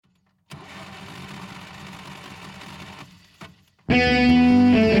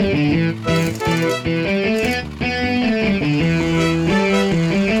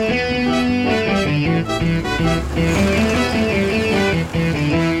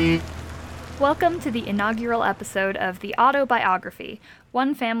Welcome to the inaugural episode of the Auto Biography,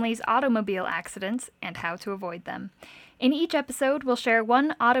 one family's automobile accidents and how to avoid them. In each episode, we'll share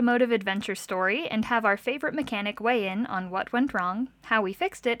one automotive adventure story and have our favorite mechanic weigh in on what went wrong, how we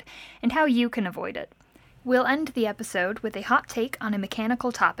fixed it, and how you can avoid it. We'll end the episode with a hot take on a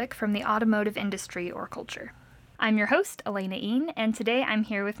mechanical topic from the automotive industry or culture. I'm your host, Elena Een, and today I'm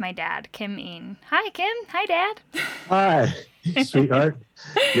here with my dad, Kim Een. Hi, Kim. Hi, Dad. Hi, sweetheart.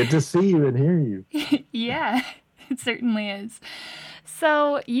 Good to see you and hear you. Yeah, it certainly is.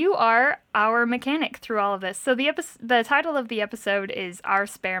 So you are our mechanic through all of this. So the title of the episode is Our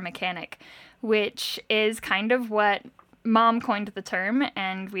Spare Mechanic, which is kind of what Mom coined the term,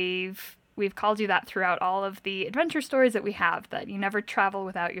 and we've called you that throughout all of the adventure stories that we have, that you never travel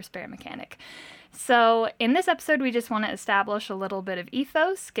without your spare mechanic. So in this episode, we just want to establish a little bit of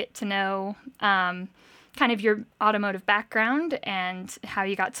ethos, get to know kind of your automotive background and how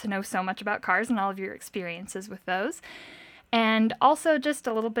you got to know so much about cars and all of your experiences with those. And also just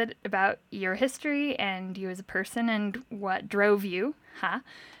a little bit about your history and you as a person and what drove you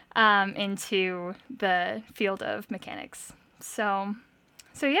into the field of mechanics. So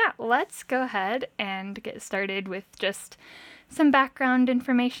yeah, let's go ahead and get started with just some background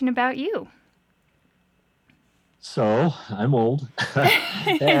information about you. So I'm old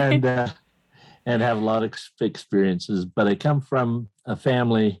and have a lot of experiences, but I come from a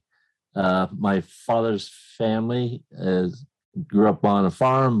family. My father's family grew up on a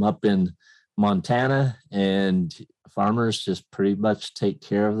farm up in Montana, and farmers just pretty much take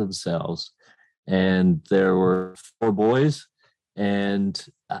care of themselves. And there were 4 boys, and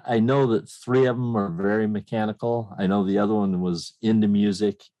I know that 3 of them are very mechanical. I know the other one was into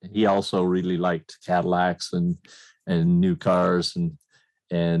music. He also really liked Cadillacs and new cars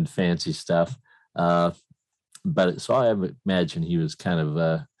and fancy stuff. But so I imagine he was kind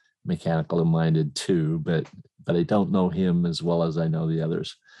of mechanical minded too, but I don't know him as well as I know the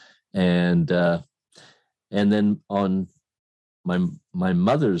others. And then on my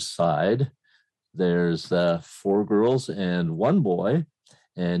mother's side, there's 4 girls and 1 boy,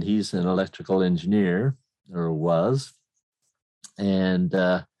 and he's an electrical engineer, or was. And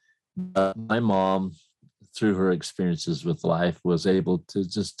my mom, through her experiences with life, was able to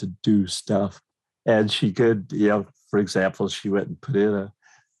do stuff. And she could, for example, she went and put in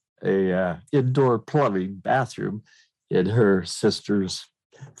a indoor plumbing bathroom in her sister's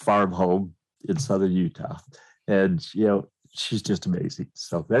farm home in southern Utah. And, she's just amazing.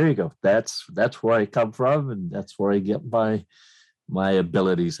 So there you go. That's where I come from, and that's where I get my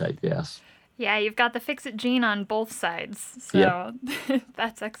abilities, I guess. Yeah, you've got the fix-it gene on both sides. So yep.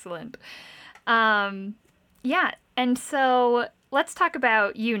 That's excellent. Yeah, and so let's talk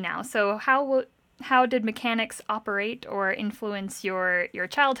about you now. So how did mechanics operate or influence your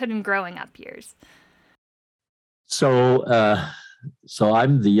childhood and growing up years? So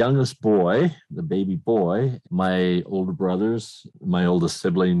I'm the youngest boy, the baby boy. My older brothers, my oldest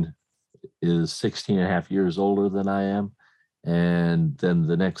sibling is 16 and a half years older than I am. And then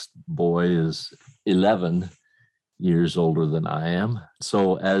the next boy is 11 years older than I am.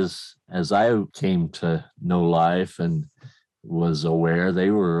 So as I came to know life and was aware,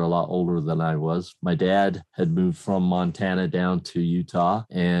 they were a lot older than I was. My dad had moved from Montana down to Utah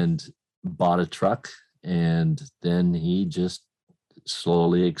and bought a truck. And then he just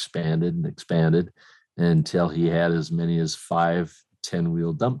slowly expanded until he had as many as 5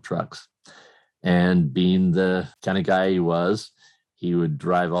 10-wheel dump trucks. And being the kind of guy he was, he would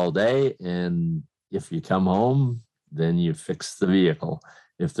drive all day. And if you come home, then you fix the vehicle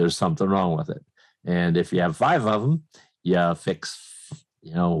if there's something wrong with it. And if you have 5 of them, you fix,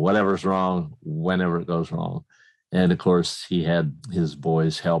 whatever's wrong whenever it goes wrong. And of course, he had his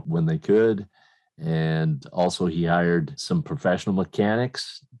boys help when they could. And also he hired some professional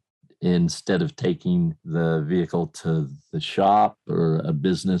mechanics. Instead of taking the vehicle to the shop or a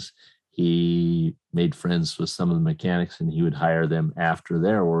business, he made friends with some of the mechanics, and he would hire them after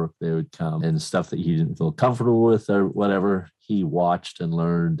their work. They would come, and stuff that he didn't feel comfortable with or whatever, he watched and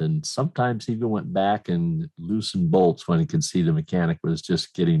learned, and sometimes even went back and loosened bolts when he could see the mechanic was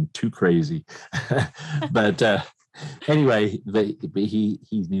just getting too crazy. But anyway, he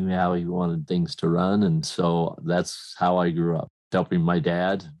knew how he wanted things to run, and so that's how I grew up, helping my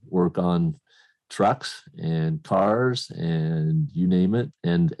dad work on trucks and cars and you name it,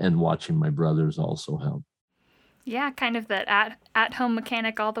 and watching my brothers also help. Yeah, kind of that at home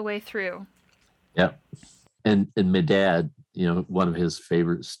mechanic all the way through. Yep. And my dad one of his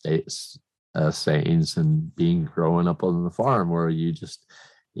favorite states sayings, and being growing up on the farm where you just,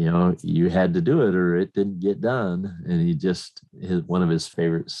 you had to do it or it didn't get done. And one of his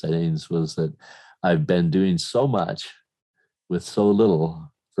favorite sayings was that I've been doing so much with so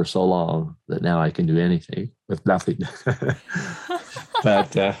little for so long that now I can do anything with nothing.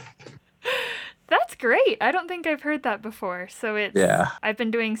 But That's great. I don't think I've heard that before. So yeah, I've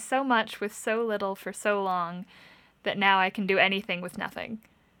been doing so much with so little for so long that now I can do anything with nothing.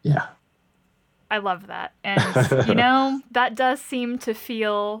 yeah. I love that. And, that does seem to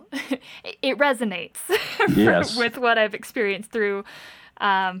feel, it resonates Yes. with what I've experienced through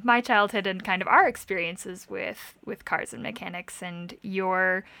my childhood and kind of our experiences with cars and mechanics and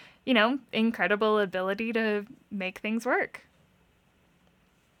your, incredible ability to make things work.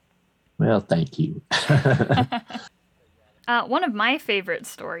 Well, thank you. One of my favorite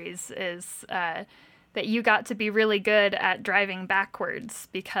stories is that you got to be really good at driving backwards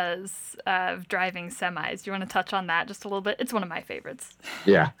because of driving semis. Do you want to touch on that just a little bit? It's one of my favorites.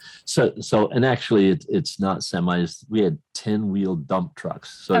 Yeah. And actually, it's not semis. We had 10-wheel dump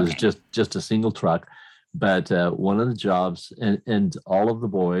trucks, so it was Okay. just a single truck. But one of the jobs, and all of the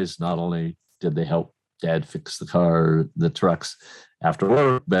boys, not only did they help Dad fix the trucks after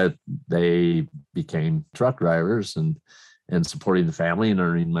work, but they became truck drivers and supporting the family and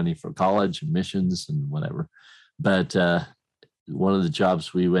earning money for college and missions and whatever. But one of the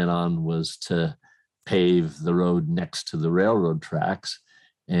jobs we went on was to pave the road next to the railroad tracks.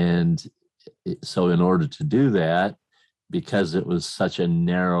 And so in order to do that, because it was such a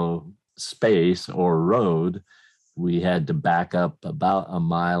narrow space or road, we had to back up about a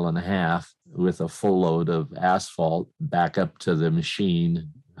mile and a half with a full load of asphalt, back up to the machine,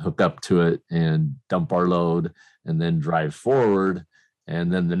 hook up to it and dump our load, and then drive forward.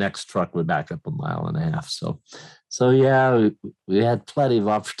 And then the next truck would back up a mile and a half. So yeah, we had plenty of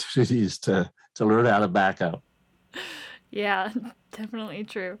opportunities to learn how to back up. Yeah, definitely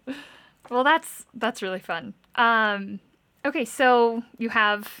true. Well, that's really fun. Okay, so you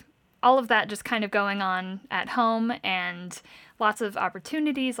have all of that just kind of going on at home and lots of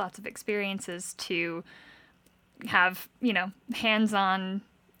opportunities, lots of experiences to have, hands-on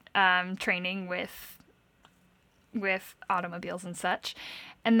training with automobiles and such.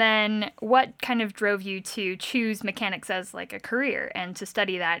 And then what kind of drove you to choose mechanics as like a career and to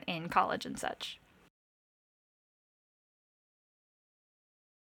study that in college and such?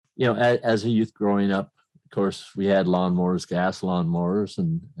 As a youth growing up, of course, we had lawnmowers, gas lawnmowers,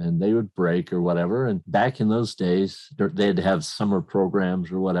 and they would break or whatever. And back in those days, they'd have summer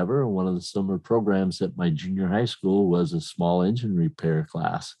programs or whatever. And one of the summer programs at my junior high school was a small engine repair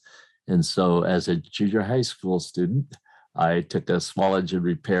class. And so, as a junior high school student, I took a small engine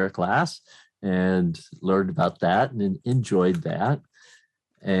repair class and learned about that and enjoyed that,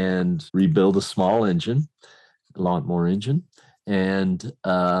 and rebuild a small engine, lawnmower engine. And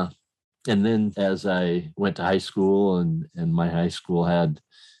then as I went to high school, and my high school had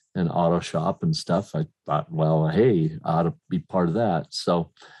an auto shop and stuff, I thought, well, hey, I ought to be part of that.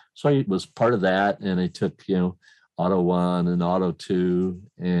 So I was part of that, and I took, Auto 1 and Auto 2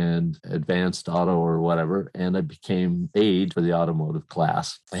 and advanced auto or whatever, and I became aide for the automotive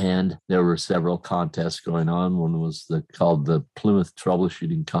class. And there were several contests going on. One was called the Plymouth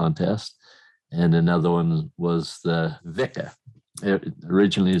Troubleshooting Contest, and another one was the VICA. It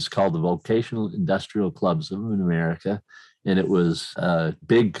originally is called the Vocational Industrial Clubs of America, and it was a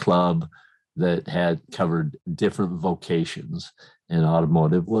big club that had covered different vocations, and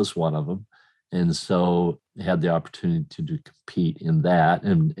automotive was one of them. And so I had the opportunity to compete in that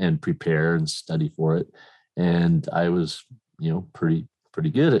and prepare and study for it. And I was, pretty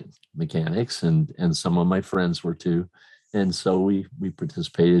good at mechanics, and some of my friends were too. And so we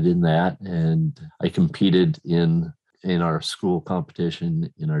participated in that, and I competed in our school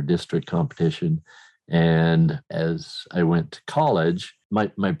competition, in our district competition. And as I went to college,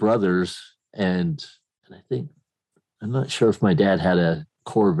 my brothers, and I think, I'm not sure if my dad had a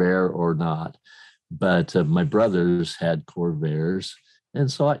Corvair or not, but my brothers had Corvairs.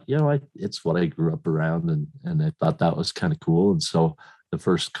 And so it's what I grew up around, and I thought that was kind of cool. And so the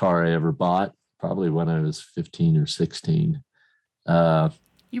first car I ever bought, probably when I was 15 or 16, uh,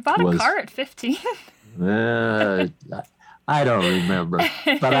 You bought a was car at 15? uh, I don't remember,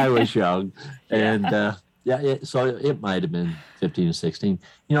 but I was young, and Yeah. so it might have been 15 or 16,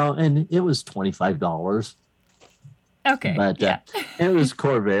 and it was $25. Okay. But Yeah. it was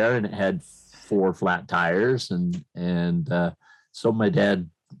Corvair, and it had four flat tires, and so my dad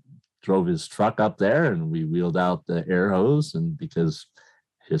drove his truck up there, and we wheeled out the air hose, and because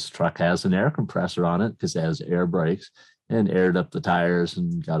his truck has an air compressor on it because it has air brakes, and aired up the tires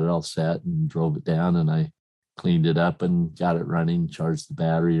and got it all set and drove it down, and I cleaned it up and got it running, charged the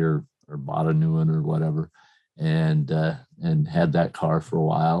battery or bought a new one or whatever, and had that car for a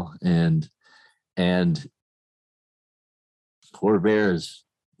while. And Corvair is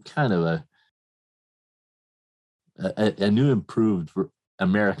kind of a new improved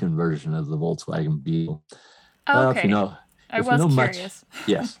American version of the Volkswagen Beetle. Well, Okay. I if you was know much, curious.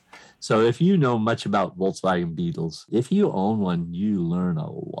 yes. So if you know much about Volkswagen Beetles, if you own one, you learn a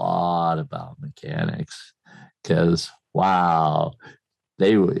lot about mechanics because wow,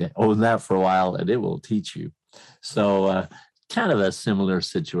 they own that for a while and it will teach you. So kind of a similar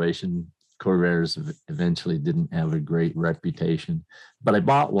situation. Corvairs eventually didn't have a great reputation, but I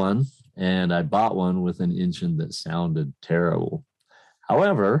bought one, and I bought one with an engine that sounded terrible.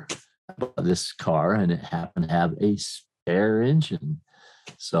 However, I bought this car and it happened to have a spare engine.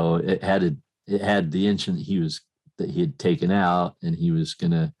 So it had the engine that he had taken out, and he was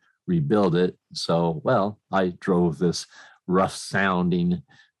gonna rebuild it. So well, I drove this rough sounding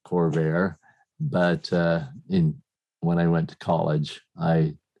Corvair, but in when I went to college,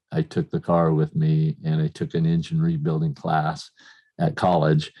 I took the car with me and I took an engine rebuilding class at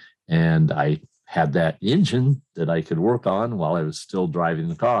college, and I had that engine that I could work on while I was still driving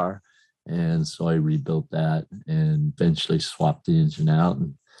the car. And so I rebuilt that and eventually swapped the engine out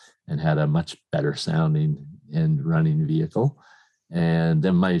and had a much better sounding and running vehicle. And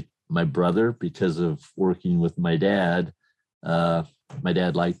then my brother, because of working with uh, my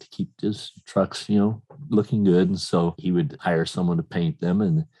dad liked to keep his trucks, looking good. And so he would hire someone to paint them.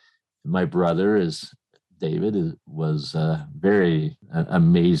 And my brother is David was a very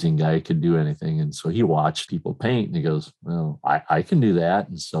amazing guy, could do anything. And so he watched people paint and he goes, well, I can do that.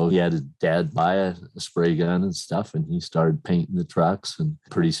 And so he had his dad buy a spray gun and stuff, and he started painting the trucks. And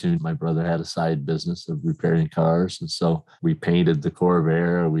pretty soon my brother had a side business of repairing cars. And so we painted the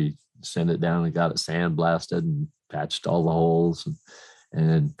Corvair, we sent it down and got it sandblasted and patched all the holes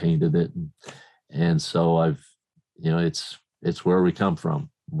and painted it. And so it's where we come from.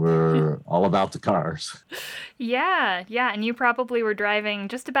 We're all about the cars. Yeah, yeah, and you probably were driving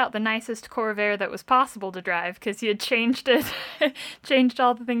just about the nicest Corvair that was possible to drive because you had changed it, changed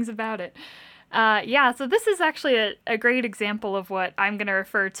all the things about it. Yeah, so this is actually a great example of what I'm going to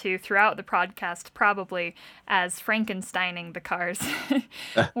refer to throughout the podcast, probably as Frankensteining the cars,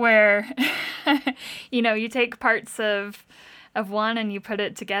 where you take parts of one and you put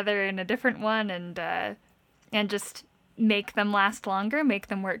it together in a different one and just make them last longer, make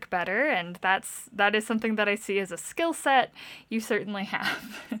them work better, and that is something that I see as a skill set you certainly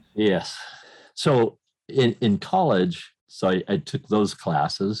have. Yes. So in college, so I took those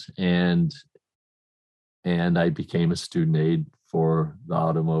classes and I became a student aide for the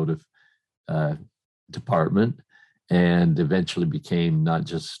automotive uh, department, and eventually became not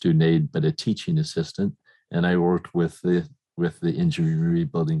just student aide but a teaching assistant. And I worked with the engineering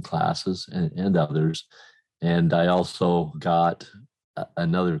rebuilding classes and others. And I also got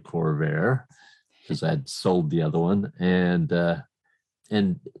another Corvair because I had sold the other one, and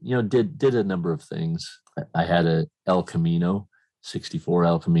did a number of things. I had a El Camino, 64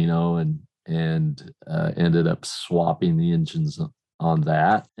 El Camino, and ended up swapping the engines on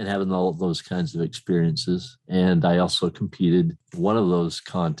that and having all of those kinds of experiences. And I also competed. One of those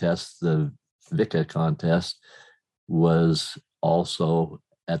contests, the VICA contest, was also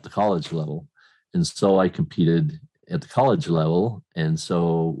at the college level. And so I competed at the college level. And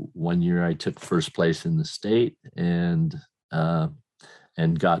so one year I took first place in the state and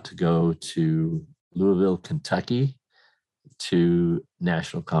got to go to Louisville, Kentucky to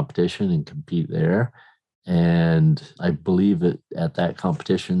national competition and compete there. And I believe at that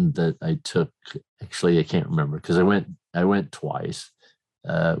competition that I took, actually, I can't remember because I went twice.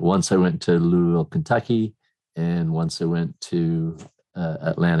 Once I went to Louisville, Kentucky, and once I went to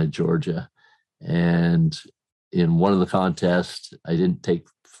Atlanta, Georgia. And in one of the contests, I didn't take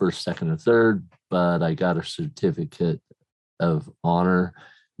first, second, or third, but I got a certificate of honor,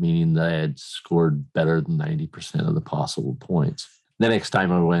 meaning that I had scored better than 90% of the possible points. The next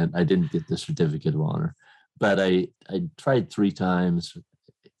time I went, I didn't get the certificate of honor, but I tried 3 times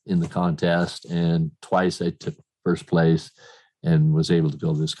in the contest, and twice I took first place and was able to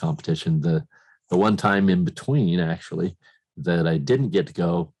go to this competition. The one time in between, actually, that I didn't get to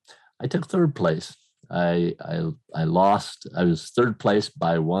go, I took third place. I lost. I was third place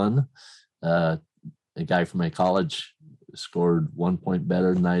by one. A guy from my college scored 1 point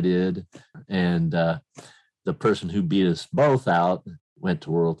better than I did, and the person who beat us both out went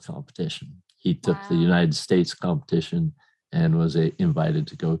to world competition. He took the Wow. United States competition and was invited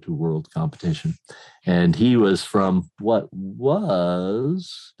to go to world competition. And he was from what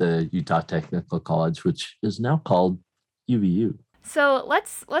was the Utah Technical College, which is now called UVU. So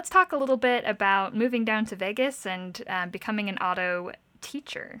let's talk a little bit about moving down to Vegas and becoming an auto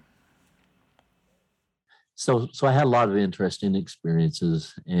teacher. So I had a lot of interesting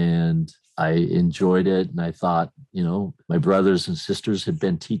experiences, and I enjoyed it. And I thought, my brothers and sisters had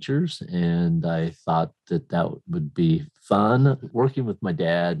been teachers, and I thought that would be fun working with my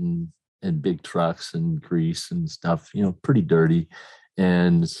dad and big trucks and grease and stuff, pretty dirty.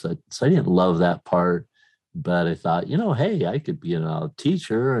 And so I didn't love that part, but I thought, hey, I could be a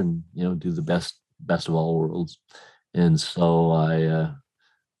teacher and, do the best of all worlds. And so I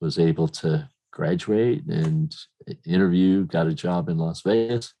was able to graduate and interview, got a job in Las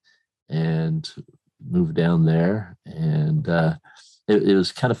Vegas, and moved down there. And it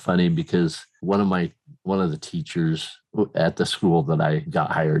was kind of funny because one of the teachers at the school that I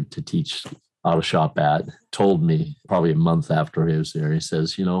got hired to teach auto shop at told me probably a month after he was there, he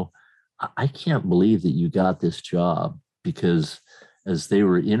says, I can't believe that you got this job, because as they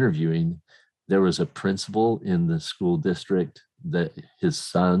were interviewing, there was a principal in the school district that his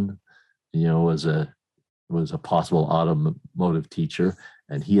son, was a possible automotive teacher,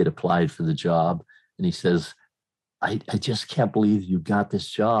 and he had applied for the job. And he says, I just can't believe you got this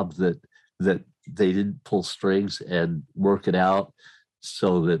job, that they didn't pull strings and work it out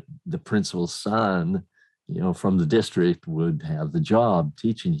so that the principal's son, from the district would have the job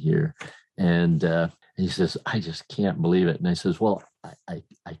teaching here. And he says, I just can't believe it. And I says, well, I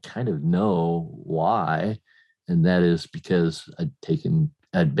kind of know why. And that is because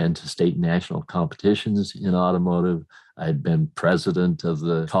I'd been to state and national competitions in automotive. I'd been president of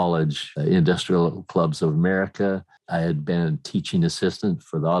the College Industrial Clubs of America. I had been teaching assistant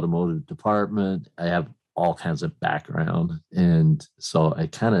for the automotive department. I have all kinds of background. And so I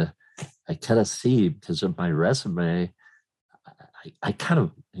kind of see, because of my resume, I kind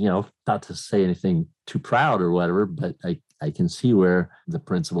of, not to say anything too proud or whatever, but I can see where the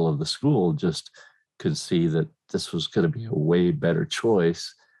principal of the school just could see that this was going to be a way better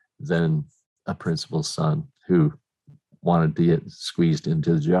choice than a principal's son who wanted to get squeezed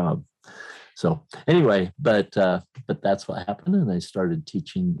into the job. So anyway, but that's what happened, and I started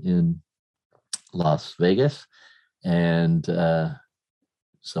teaching in Las Vegas, and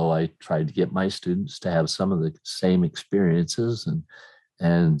so I tried to get my students to have some of the same experiences,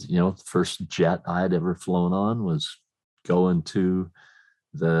 and the first jet I had ever flown on was going to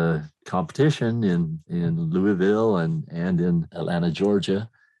the competition in Louisville and in Atlanta, Georgia,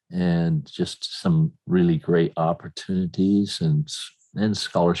 and just some really great opportunities and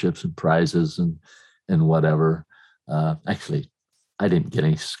scholarships and prizes and whatever. Actually, I didn't get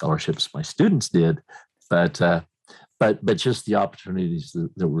any scholarships; my students did, but just the opportunities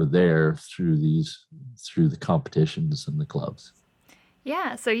that were there through the competitions and the clubs.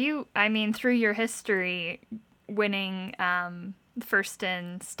 Yeah, so through your history, winning first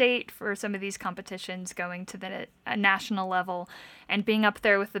in state for some of these competitions, going to the national level, and being up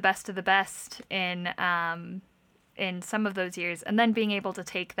there with the best of the best in some of those years, and then being able to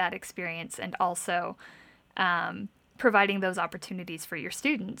take that experience and also providing those opportunities for your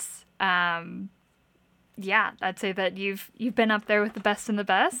students. Yeah, I'd say that you've been up there with the best and the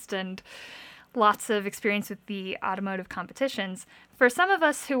best, and lots of experience with the automotive competitions. For some of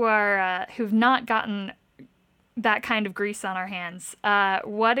us who've not gotten that kind of grease on our hands,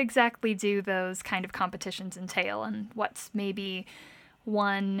 what exactly do those kind of competitions entail, and what's maybe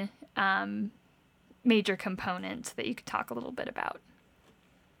one major component that you could talk a little bit about?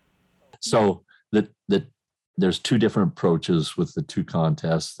 So there's two different approaches with the two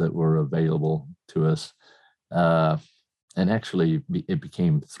contests that were available to us. And actually, it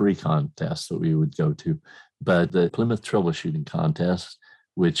became three contests that we would go to. But the Plymouth Troubleshooting Contest,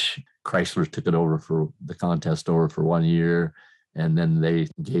 which Chrysler took it over for the contest over for 1 year, and then they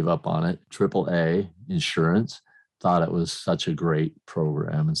gave up on it. AAA Insurance thought it was such a great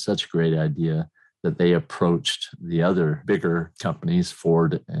program and such a great idea that they approached the other bigger companies,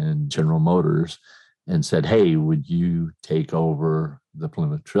 Ford and General Motors, and said, hey, would you take over the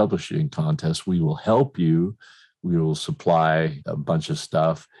Plymouth Troubleshooting Contest? We will help you. We will supply a bunch of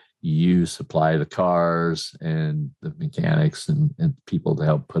stuff. You supply the cars and the mechanics and people to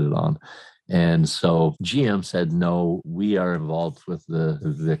help put it on. And so GM said, no, we are involved with the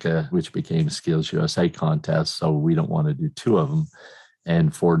VICA, which became Skills USA contest, so we don't want to do two of them.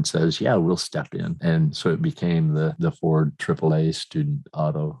 And Ford says, yeah, we'll step in. And so it became the Ford AAA Student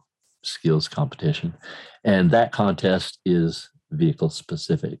Auto Skills Competition. And that contest is vehicle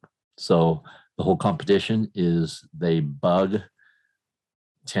specific. So The whole competition is they bug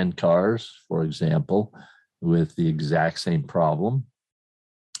 10 cars, for example, with the exact same problem.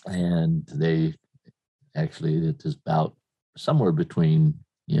 And they actually, it is about somewhere between,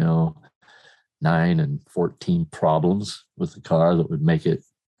 9 and 14 problems with the car that would make it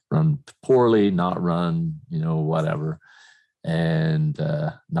run poorly, not run, whatever, and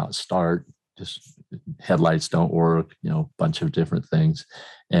not start, just headlights don't work, bunch of different things.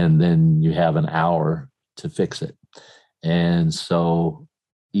 And then you have an hour to fix it. And so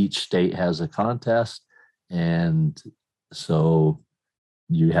each state has a contest. And so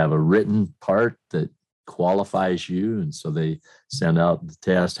you have a written part that qualifies you. And so they send out the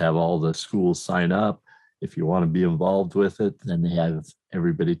test, have all the schools sign up. If you want to be involved with it, then they have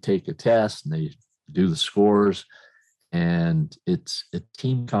everybody take a test and they do the scores. And it's a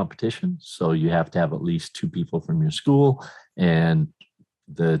team competition. So you have to have at least 2 people from your school, and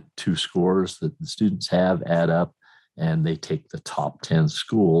the 2 scores that the students have add up, and they take the top 10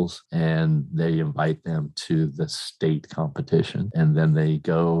 schools and they invite them to the state competition. And then they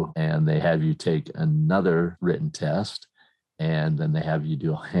go and they have you take another written test, and then they have you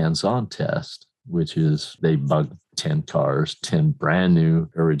do a hands-on test, which is they bug 10 cars, 10 brand new.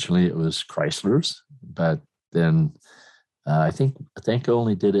 Originally it was Chryslers, but then I think I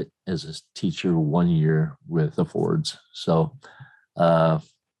only did it as a teacher 1 year with the Fords. So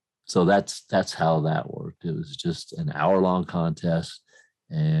so that's how that worked. It was just an hour-long contest.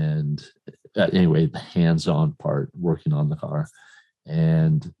 And anyway, the hands-on part, working on the car.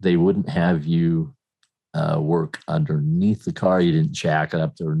 And they wouldn't have you work underneath the car. You didn't jack it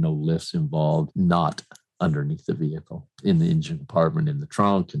up. There were no lifts involved, not underneath the vehicle, in the engine compartment, in the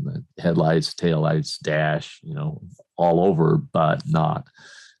trunk, in the headlights, taillights, dash, all over, but not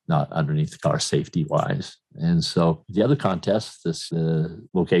underneath the car safety wise. And so the other contests, this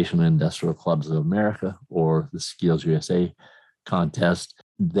Vocational Industrial Clubs of America, or the Skills USA contest,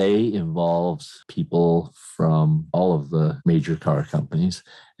 they involve people from all of the major car companies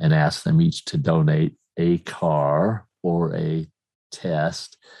and ask them each to donate a car or a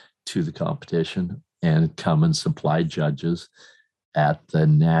test to the competition and come and supply judges at the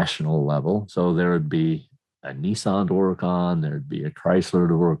national level. So there would be a Nissan to work on, there'd be a Chrysler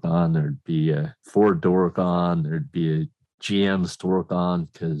to work on, there'd be a Ford to work on, there'd be a GM's to work on,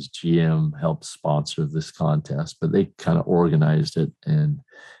 because GM helped sponsor this contest, but they kind of organized it and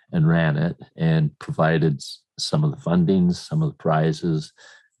ran it and provided some of the fundings, some of the prizes.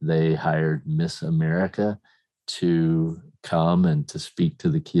 They hired Miss America to come and to speak to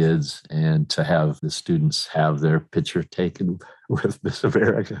the kids and to have the students have their picture taken with Miss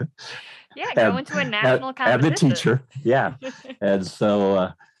America. Yeah, go into a national competition. And the teacher, yeah. And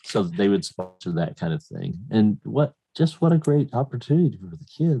so they would sponsor that kind of thing. And what a great opportunity for the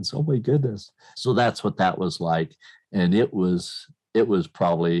kids. Oh my goodness. So that's what that was like. And it was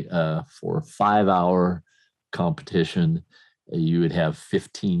probably for a 5-hour competition. You would have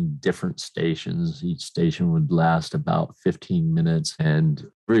 15 different stations. Each station would last about 15 minutes, and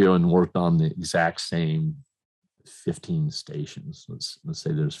everyone worked on the exact same 15 stations. Let's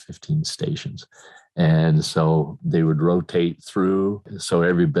say there's 15 stations. And so they would rotate through. So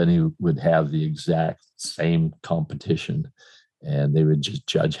everybody would have the exact same competition. And they would just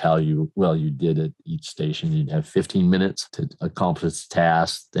judge how you did at each station. You'd have 15 minutes to accomplish the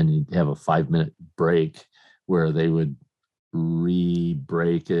task. Then you'd have a 5-minute break where they would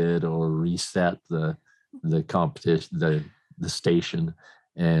re-break it or reset the competition, the station.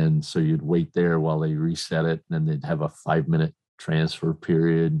 And so you'd wait there while they reset it, and then they'd have a 5-minute transfer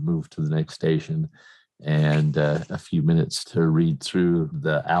period, move to the next station, and a few minutes to read through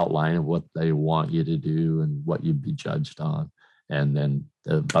the outline of what they want you to do and what you'd be judged on. And then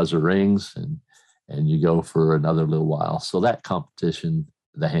the buzzer rings and you go for another little while. So that competition,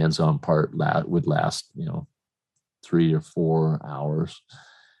 the hands-on part would last, 3 or 4 hours.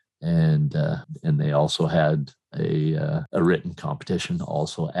 And they also had a written competition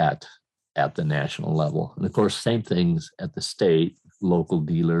also at the national level. And of course, same things at the state. Local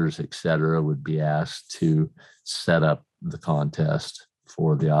dealers, et cetera, would be asked to set up the contest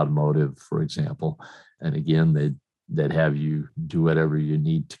for the automotive, for example. And again, they'd have you do whatever you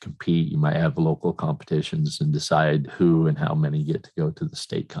need to compete. You might have local competitions and decide who and how many get to go to the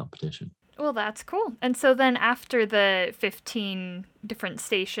state competition. Well, that's cool. And so then after the 15 different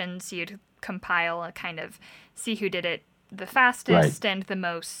stations, you'd compile a kind of see who did it the fastest and the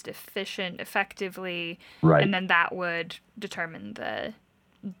most efficient, effectively. Right. And then that would determine the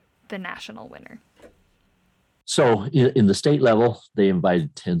national winner. So in the state level, they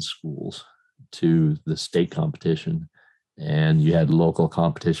invited 10 schools to the state competition. and you had local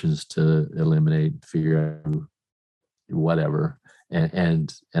competitions to eliminate, figure out whatever,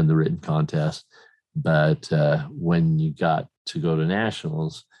 and the written contest. But when you got to go to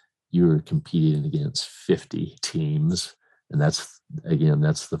nationals, you were competing against 50 teams, and that's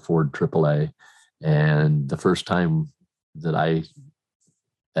the Ford AAA. And the first time that I,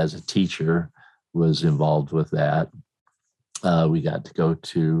 as a teacher, was involved with that, we got to go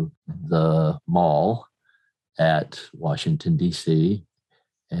to the mall at Washington, D.C.,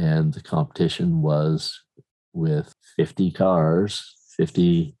 and the competition was with 50 cars,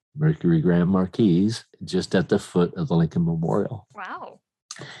 50 Mercury Grand Marquis, just at the foot of the Lincoln Memorial. Wow.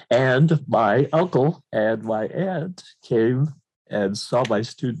 And my uncle and my aunt came and saw my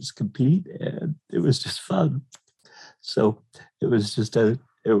students compete, and it was just fun. So it was just a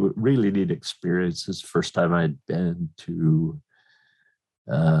really neat experience. It's the first time I'd been to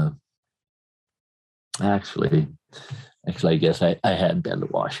uh, actually I guess I had been to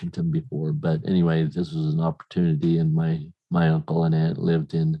Washington before, but anyway, this was an opportunity, and my uncle and aunt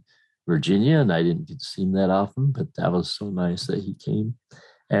lived in Virginia, and I didn't get to see him that often, but that was so nice that he came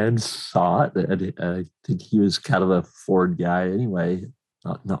and saw it. And I think he was kind of a Ford guy anyway,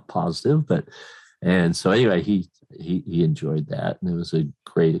 not positive, but and so anyway, he enjoyed that, and it was a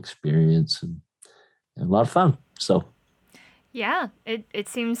great experience and a lot of fun. So Yeah, it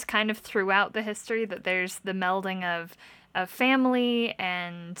seems kind of throughout the history that there's the melding of family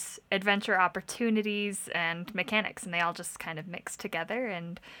and adventure opportunities and mechanics, and they all just kind of mix together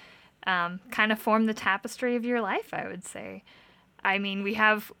and kind of form the tapestry of your life, I would say. I mean, we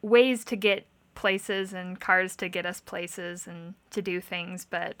have ways to get places and cars to get us places and to do things,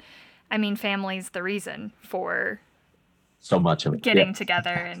 but I mean, family's the reason for so much of it. getting together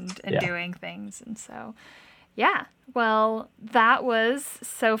and Yeah. doing things. And so, yeah, well, that was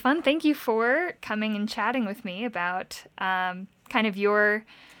so fun. Thank you for coming and chatting with me about kind of your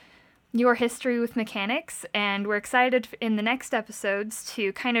history with mechanics. And we're excited in the next episodes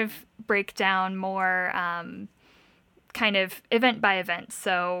to kind of break down more kind of event by event.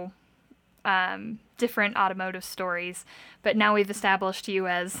 So different automotive stories, but now we've established you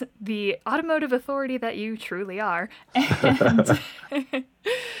as the automotive authority that you truly are. And,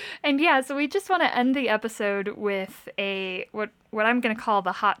 and yeah, so we just want to end the episode with what I'm going to call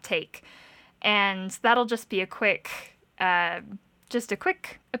the hot take. And that'll just be a quick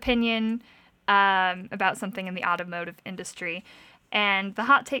opinion about something in the automotive industry. And the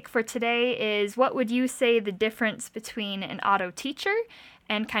hot take for today is, what would you say the difference between an auto teacher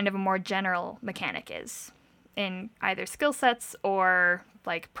and kind of a more general mechanic is in either skill sets or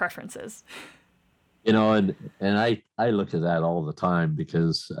like preferences? And I look at that all the time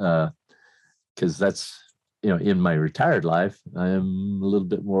because that's, in my retired life, I am a little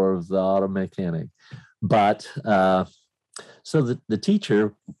bit more of the auto mechanic. But so the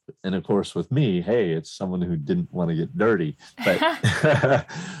teacher, and of course with me, hey, it's someone who didn't want to get dirty, but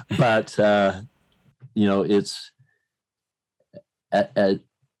but it's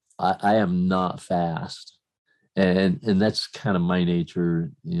I am not fast, and that's kind of my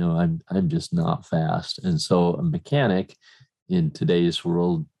nature. I'm just not fast, and so a mechanic in today's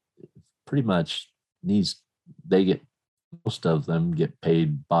world pretty much needs they get most of them get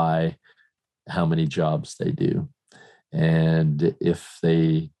paid by how many jobs they do. And if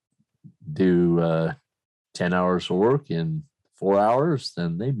they do 10 hours of work in 4 hours,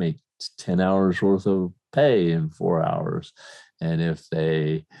 then they make 10 hours worth of pay in 4 hours. And if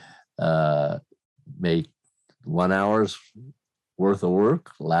they make 1 hour's worth of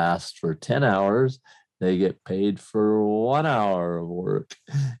work last for 10 hours, they get paid for 1 hour of work.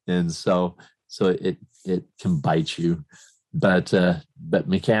 And so it can bite you. But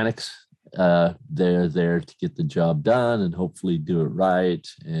mechanics, they're there to get the job done and hopefully do it right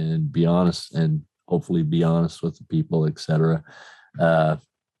and be honest, and hopefully be honest with the people, etc. A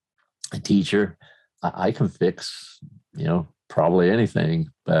teacher, I can fix, probably anything,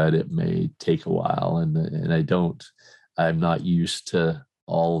 but it may take a while, and I'm not used to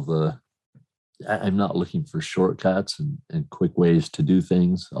I'm not looking for shortcuts and quick ways to do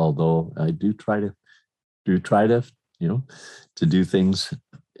things, although I do try to to do things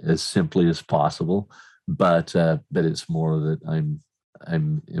as simply as possible. But it's more that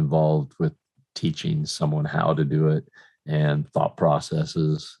I'm involved with teaching someone how to do it, and thought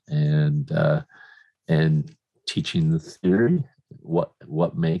processes, and teaching the theory,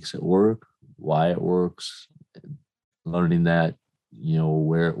 what makes it work, why it works, learning that,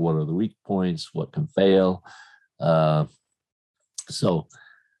 what are the weak points, what can fail. So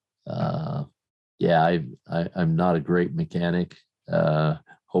yeah, I'm not a great mechanic.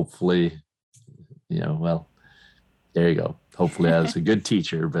 Hopefully, well, There you go. Hopefully, I was a good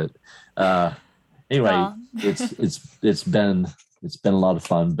teacher. But uh, anyway, Well, it's been a lot of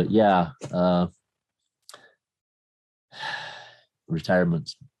fun. But yeah,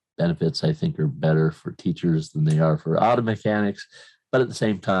 retirement benefits I think are better for teachers than they are for auto mechanics. But at the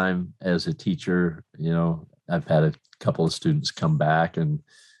same time, as a teacher, I've had a couple of students come back, and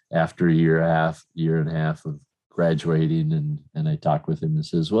after a year and a half of graduating, and I talk with him and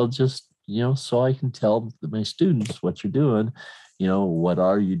says, well, just so I can tell my students what you're doing, what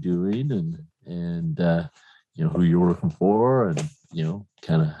are you doing, and who you're working for, and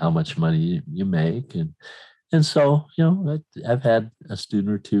kind of how much money you make, and so, I've had a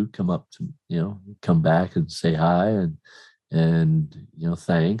student or two come back and say hi, and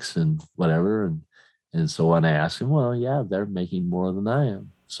thanks and whatever. And so when I ask them, well, yeah, they're making more than I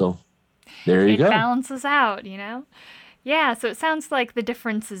am. So there you it go. balances out. Yeah, so it sounds like the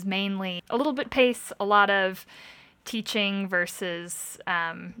difference is mainly a little bit pace, a lot of teaching versus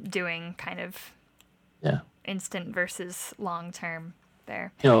doing kind of Yeah. instant versus long term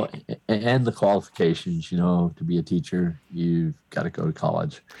there. And the qualifications, to be a teacher, you've got to go to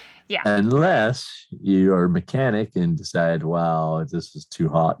college. Yeah. Unless you are a mechanic and decide, wow, this is too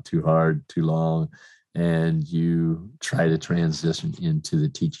hot, too hard, too long, and you try to transition into the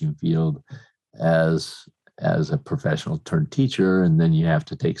teaching field as as a professional turned teacher, and then you have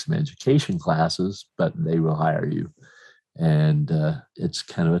to take some education classes, but they will hire you. And it's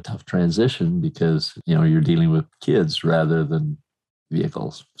kind of a tough transition because you're dealing with kids rather than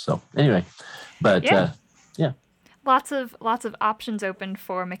vehicles. So anyway, but Yeah. yeah, Lots of options open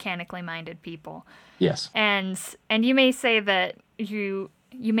for mechanically minded people. yes. And you may say that you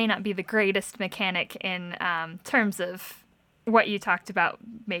may not be the greatest mechanic in terms of what you talked about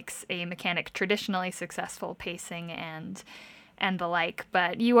makes a mechanic traditionally successful, pacing and the like,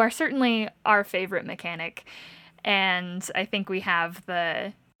 but you are certainly our favorite mechanic, and I think we have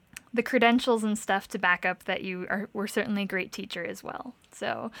the credentials and stuff to back up that were certainly a great teacher as well.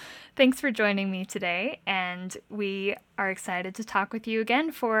 So thanks for joining me today, and we are excited to talk with you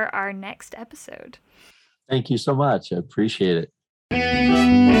again for our next episode. Thank you so much. I appreciate it.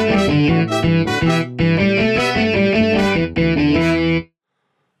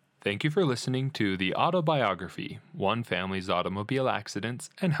 Thank you for listening to The Auto Biography, One Family's Automobile Accidents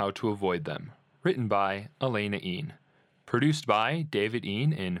and How to Avoid Them, written by Elena Een. Produced by David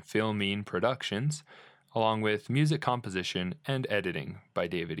Een in Phil Mean Productions, along with music composition and editing by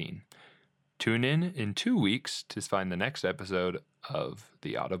David Een. Tune in 2 weeks to find the next episode of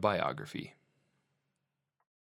The Auto Biography.